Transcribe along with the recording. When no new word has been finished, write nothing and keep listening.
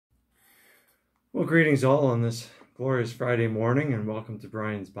Well, greetings all on this glorious Friday morning, and welcome to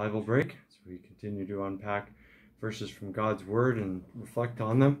Brian's Bible Break as we continue to unpack verses from God's Word and reflect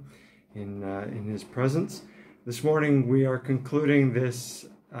on them in His presence. This morning we are concluding this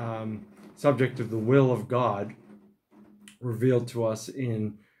subject of the will of God revealed to us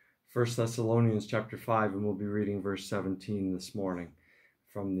in 1 Thessalonians chapter 5, and we'll be reading verse 17 this morning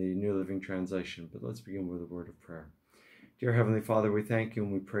from the New Living Translation. But let's begin with a word of prayer. Dear Heavenly Father, we thank you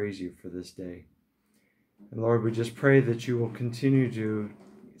and we praise you for this day. And Lord, we just pray that you will continue to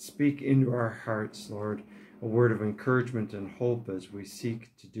speak into our hearts, Lord, a word of encouragement and hope as we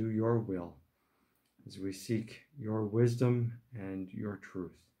seek to do your will, as we seek your wisdom and your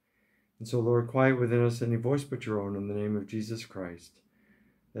truth. And so, Lord, quiet within us any voice but your own in the name of Jesus Christ,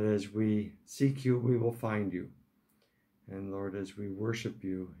 that as we seek you, we will find you. And Lord, as we worship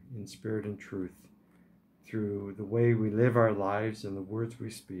you in spirit and truth, through the way we live our lives and the words we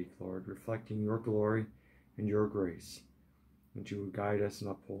speak, Lord, reflecting your glory and your grace, that you would guide us and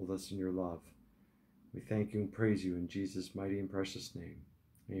uphold us in your love. We thank you and praise you in Jesus' mighty and precious name.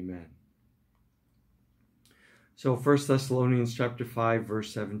 Amen. So 1 Thessalonians chapter 5,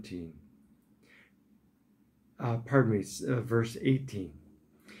 verse 17. Verse 18.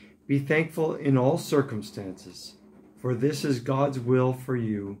 Be thankful in all circumstances, for this is God's will for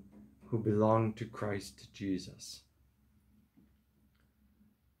you who belong to Christ Jesus.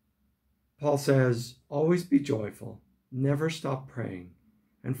 Paul says, always be joyful, never stop praying,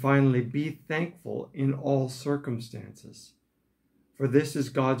 and finally, be thankful in all circumstances, for this is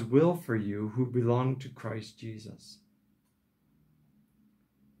God's will for you who belong to Christ Jesus.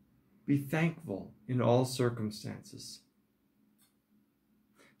 Be thankful in all circumstances.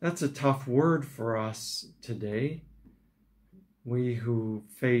 That's a tough word for us today. We who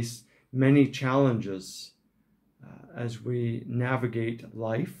face many challenges as we navigate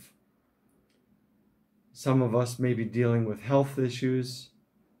life. Some of us may be dealing with health issues.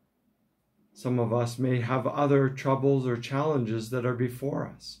 Some of us may have other troubles or challenges that are before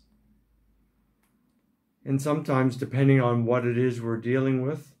us. And sometimes, depending on what it is we're dealing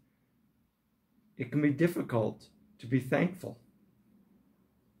with, it can be difficult to be thankful.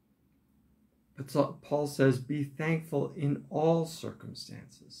 But Paul says, be thankful in all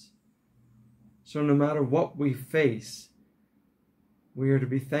circumstances. So no matter what we face, we are to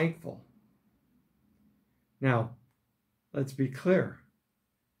be thankful. Now, let's be clear.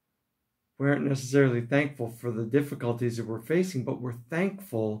 We aren't necessarily thankful for the difficulties that we're facing, but we're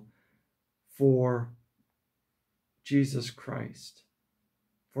thankful for Jesus Christ,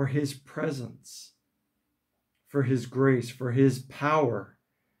 for his presence, for his grace, for his power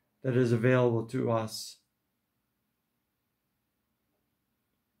that is available to us.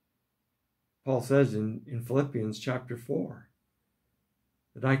 Paul says in Philippians chapter 4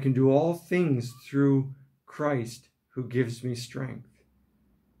 that I can do all things through Christ who gives me strength.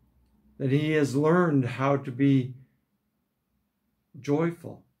 That he has learned how to be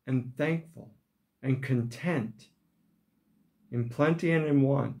joyful and thankful and content in plenty and in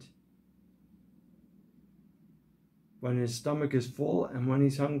want, when his stomach is full and when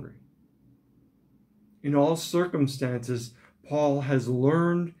he's hungry. In all circumstances, Paul has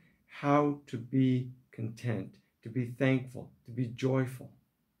learned how to be content, to be thankful, to be joyful.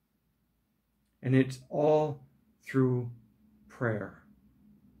 And it's all through prayer.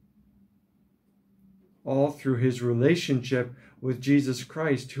 All through his relationship with Jesus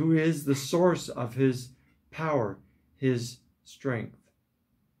Christ, who is the source of his power, his strength.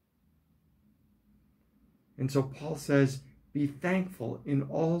 And so Paul says, be thankful in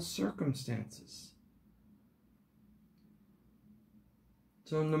all circumstances.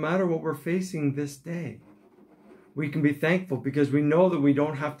 So no matter what we're facing this day, we can be thankful because we know that we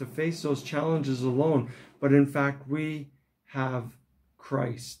don't have to face those challenges alone, but in fact we have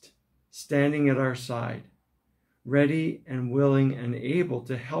Christ standing at our side, ready and willing and able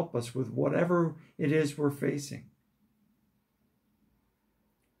to help us with whatever it is we're facing.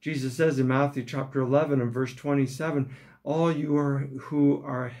 Jesus says in Matthew chapter 11 and verse 27, all you who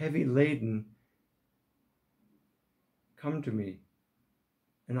are heavy laden, come to me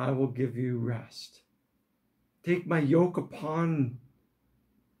and I will give you rest. Take my yoke upon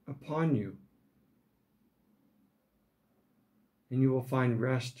you, and you will find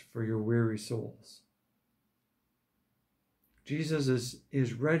rest for your weary souls. Jesus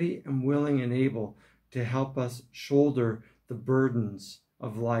is ready and willing and able to help us shoulder the burdens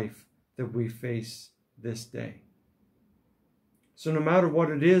of life that we face this day. So no matter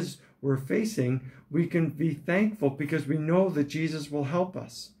what it is we're facing, we can be thankful because we know that Jesus will help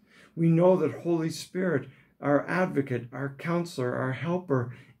us. We know that Holy Spirit our advocate, our counselor, our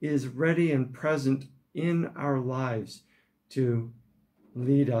helper is ready and present in our lives to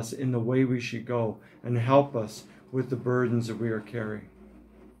lead us in the way we should go and help us with the burdens that we are carrying.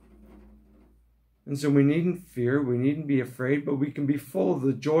 And so we needn't fear, we needn't be afraid, but we can be full of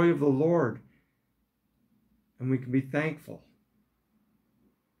the joy of the Lord, and we can be thankful.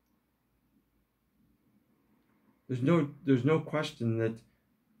 There's no question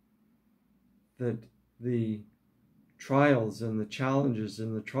that the trials and the challenges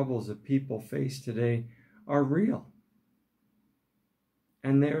and the troubles that people face today are real,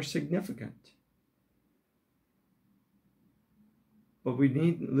 and they are significant. But we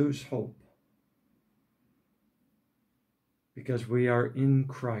needn't lose hope, because we are in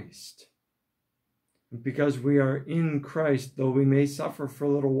Christ. And because we are in Christ, though we may suffer for a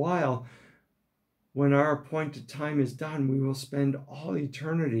little while, when our appointed time is done, we will spend all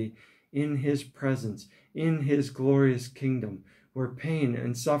eternity in his presence, in his glorious kingdom, where pain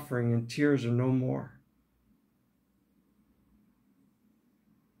and suffering and tears are no more.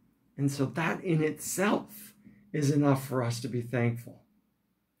 And so that in itself is enough for us to be thankful.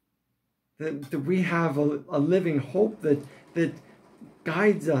 That we have a living hope that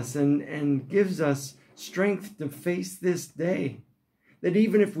guides us and gives us strength to face this day. That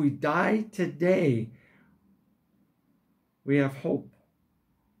even if we die today, we have hope.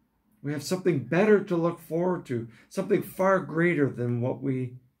 We have something better to look forward to, something far greater than what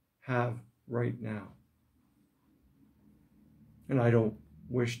we have right now. And I don't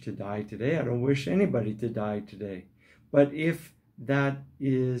wish to die today. I don't wish anybody to die today. But if that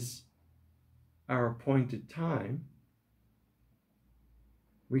is our appointed time,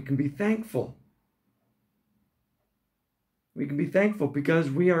 we can be thankful. We can be thankful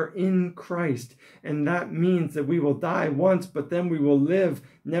because we are in Christ, and that means that we will die once, but then we will live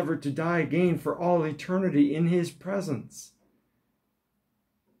never to die again for all eternity in his presence.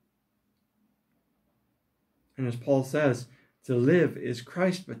 And as Paul says, to live is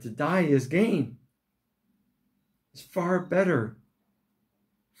Christ, but to die is gain. It's far better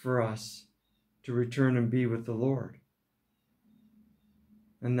for us to return and be with the Lord.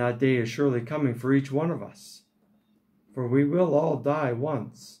 And that day is surely coming for each one of us. For we will all die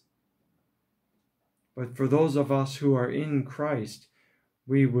once. But for those of us who are in Christ,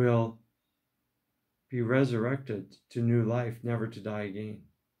 we will be resurrected to new life, never to die again.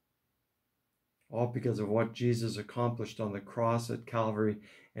 All because of what Jesus accomplished on the cross at Calvary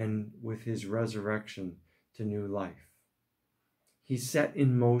and with his resurrection to new life. He set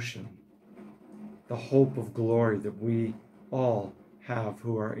in motion the hope of glory that we all have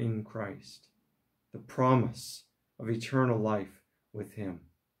who are in Christ. The promise of eternal life with him.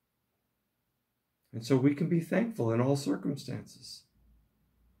 And so we can be thankful in all circumstances.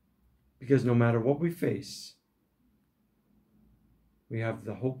 Because no matter what we face, we have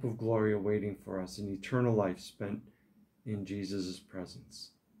the hope of glory awaiting for us in eternal life spent in Jesus' presence.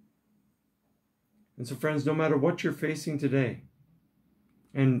 And so friends, no matter what you're facing today,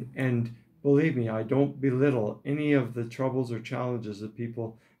 and believe me, I don't belittle any of the troubles or challenges that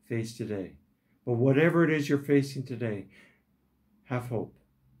people face today. But whatever it is you're facing today, have hope.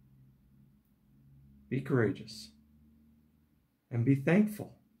 Be courageous. And be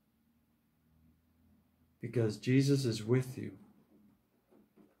thankful. Because Jesus is with you.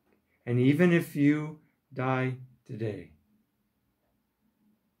 And even if you die today,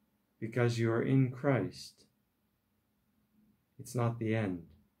 because you are in Christ, it's not the end,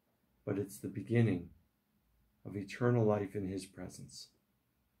 but it's the beginning of eternal life in his presence.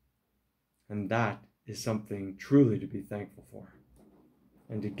 And that is something truly to be thankful for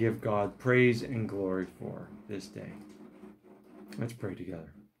and to give God praise and glory for this day. Let's pray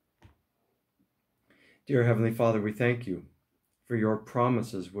together. Dear Heavenly Father, we thank you for your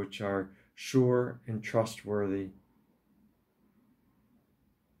promises, which are sure and trustworthy.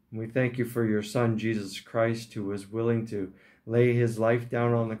 And we thank you for your Son, Jesus Christ, who was willing to lay his life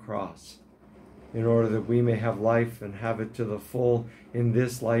down on the cross in order that we may have life and have it to the full in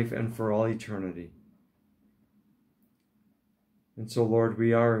this life and for all eternity. And so, Lord,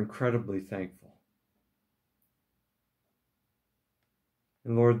 we are incredibly thankful.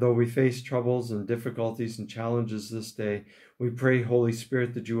 And Lord, though we face troubles and difficulties and challenges this day, we pray, Holy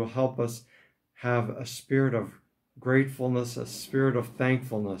Spirit, that you will help us have a spirit of gratefulness, a spirit of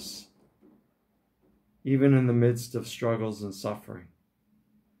thankfulness, even in the midst of struggles and suffering.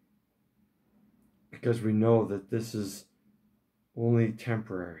 Because we know that this is only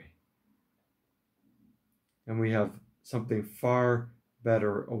temporary. And we have something far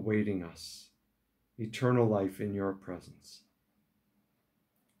better awaiting us, eternal life in your presence.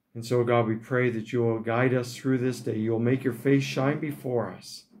 And so, God, we pray that you will guide us through this day. You will make your face shine before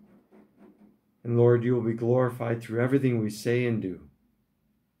us. And Lord, you will be glorified through everything we say and do.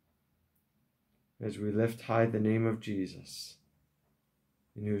 As we lift high the name of Jesus,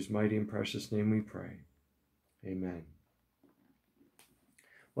 in whose mighty and precious name we pray. Amen.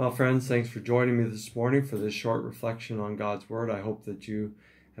 Well, friends, thanks for joining me this morning for this short reflection on God's Word. I hope that you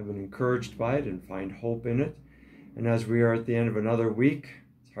have been encouraged by it and find hope in it. And as we are at the end of another week,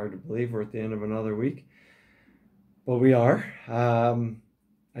 it's hard to believe we're at the end of another week, but we are.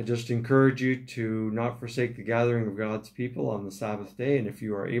 I just encourage you to not forsake the gathering of God's people on the Sabbath day, and if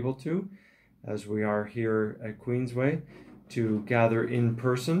you are able to, as we are here at Queensway, to gather in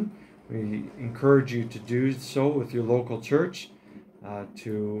person. We encourage you to do so with your local church,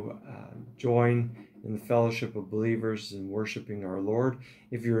 to join in the fellowship of believers in worshiping our Lord.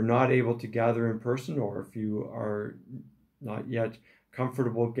 If you're not able to gather in person, or if you are not yet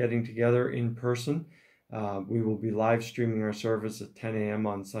comfortable getting together in person, we will be live streaming our service at 10 a.m.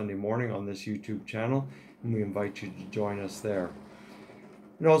 on Sunday morning on this YouTube channel, and we invite you to join us there.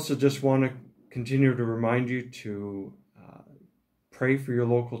 And also just want to continue to remind you to pray for your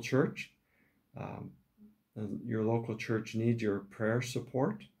local church. Your local church needs your prayer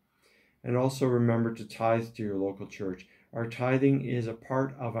support. And also remember to tithe to your local church. Our tithing is a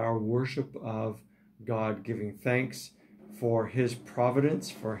part of our worship of God, giving thanks for His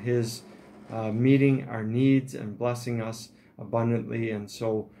providence, for His meeting our needs and blessing us abundantly. And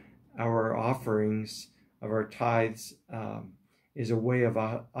so our offerings of our tithes is a way of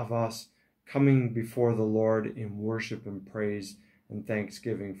us coming before the Lord in worship and praise and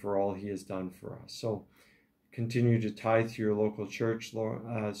thanksgiving for all He has done for us. So continue to tithe to your local church, Lord,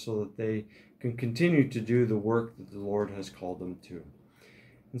 so that they can continue to do the work that the Lord has called them to.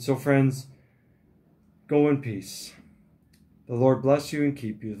 And so, friends, go in peace. The Lord bless you and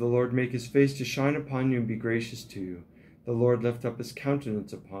keep you. The Lord make His face to shine upon you and be gracious to you. The Lord lift up His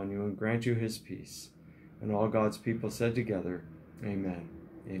countenance upon you and grant you His peace. And all God's people said together, Amen.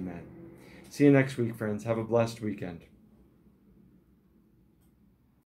 Amen. See you next week, friends. Have a blessed weekend.